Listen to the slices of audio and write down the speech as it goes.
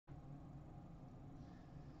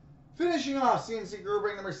Finishing off CNC Group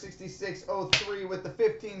break number 6603 with the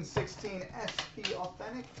 1516 SP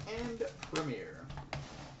Authentic and Premier.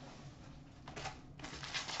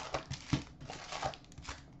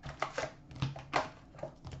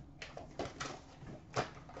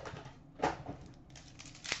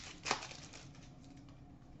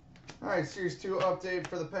 Alright, Series 2 update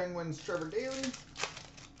for the Penguins, Trevor Daley.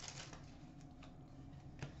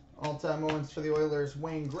 All-time moments for the Oilers,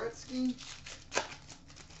 Wayne Gretzky.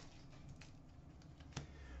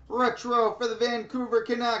 Retro for the Vancouver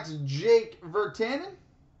Canucks, Jake Virtanen.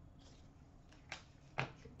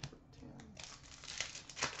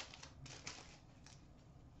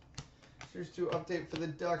 Series 2 update for the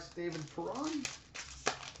Ducks, David Perron.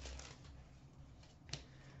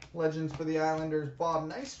 Legends for the Islanders,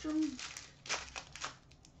 Bob Nystrom.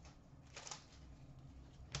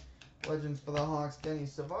 Legends for the Hawks, Denny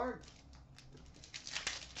Savard.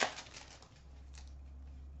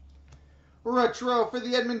 Retro for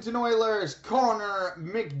the Edmonton Oilers, Connor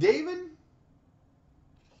McDavid.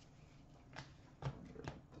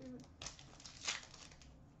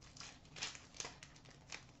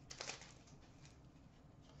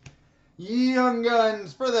 Young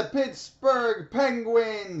Guns for the Pittsburgh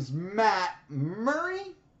Penguins, Matt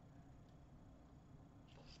Murray.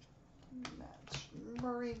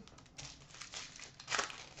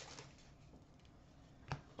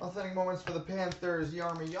 Authentic moments for the Panthers,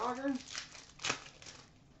 Jaromir Jagr.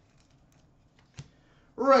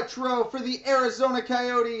 Retro for the Arizona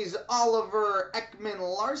Coyotes, Oliver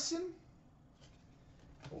Ekman-Larsson.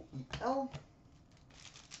 OEL.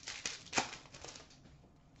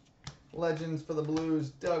 Legends for the Blues,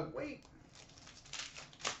 Doug Weight.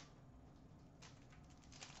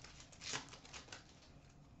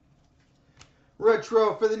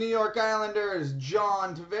 Retro for the New York Islanders,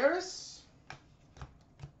 John Tavares.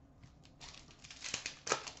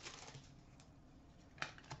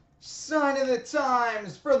 Sign of the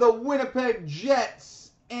Times for the Winnipeg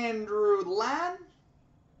Jets, Andrew Ladd.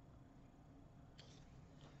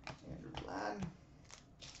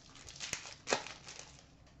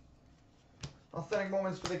 Authentic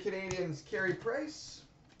moments for the Canadians, Carey Price.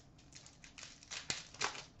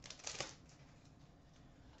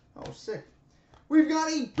 Oh, sick. We've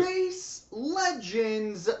got a base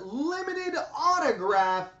Legends limited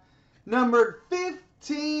autograph, numbered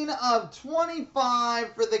 15 of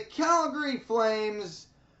 25 for the Calgary Flames,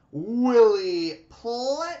 Willie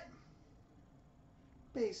Plett.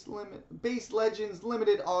 Base Legends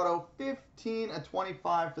limited auto, 15 of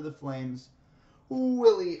 25 for the Flames,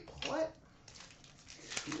 Willie Plett.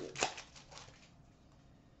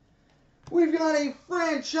 We've got a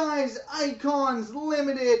Franchise Icons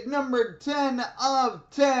Limited, number 10 of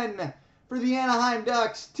 10 for the Anaheim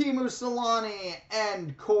Ducks, Teemu Selanne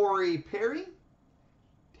and Corey Perry.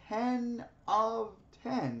 10 of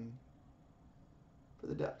 10 for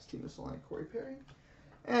the Ducks, Teemu Selanne and Corey Perry.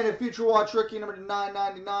 And a Future Watch rookie, number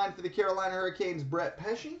 999 for the Carolina Hurricanes, Brett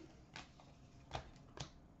Pesce.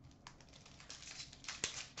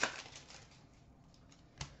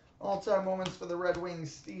 All-time moments for the Red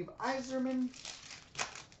Wings, Steve Yzerman.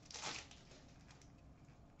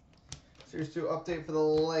 Series 2 update for the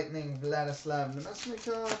Lightning, Vladislav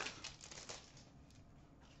Namestnikov.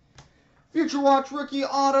 Future Watch rookie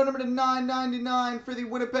auto, number 999 for the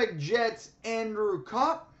Winnipeg Jets, Andrew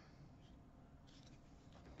Kopp.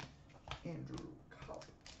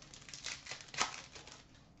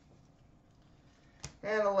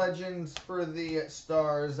 And the Legends for the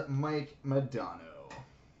Stars, Mike Modano.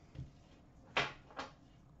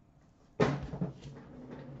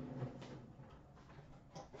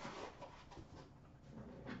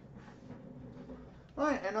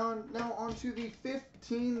 Alright, and now on to the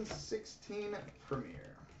 1516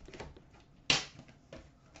 Premier. To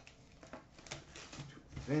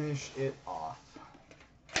finish it off.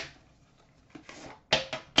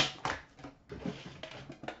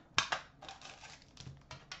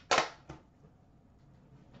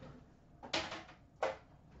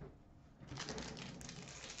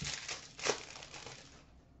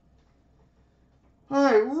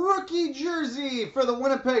 Alright, rookie jersey for the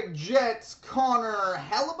Winnipeg Jets, Connor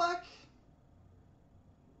Hellebuyck.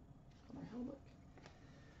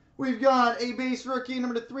 We've got a base rookie,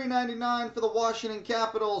 number 399 for the Washington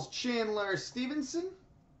Capitals, Chandler Stevenson.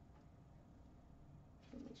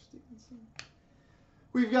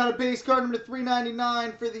 We've got a base card, number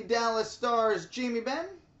 399 for the Dallas Stars, Jamie Benn.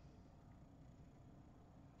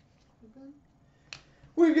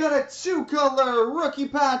 We've got a two-color rookie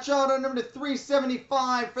patch auto, number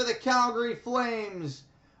 375 for the Calgary Flames,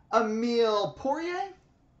 Emile Poirier.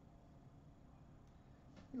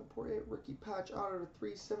 Poirier rookie patch auto to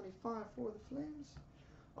 375 for the Flames.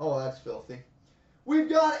 Oh, that's filthy. We've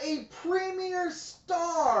got a Premier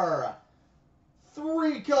Star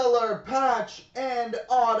 3-color patch and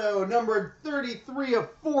auto numbered 33 of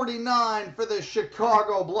 49 for the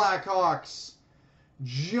Chicago Blackhawks.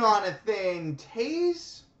 Jonathan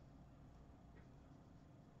Toews.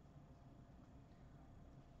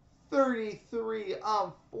 33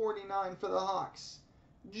 of 49 for the Hawks.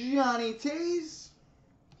 Johnny Toews.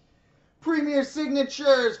 Premier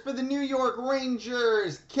Signatures for the New York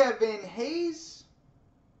Rangers. Kevin Hayes.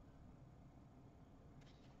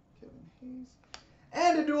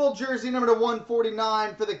 And a dual jersey number to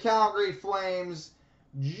 149 for the Calgary Flames.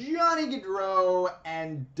 Johnny Gaudreau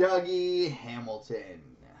and Dougie Hamilton.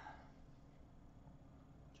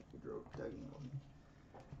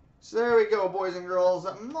 So there we go, boys and girls.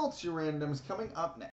 Multi-randoms coming up next.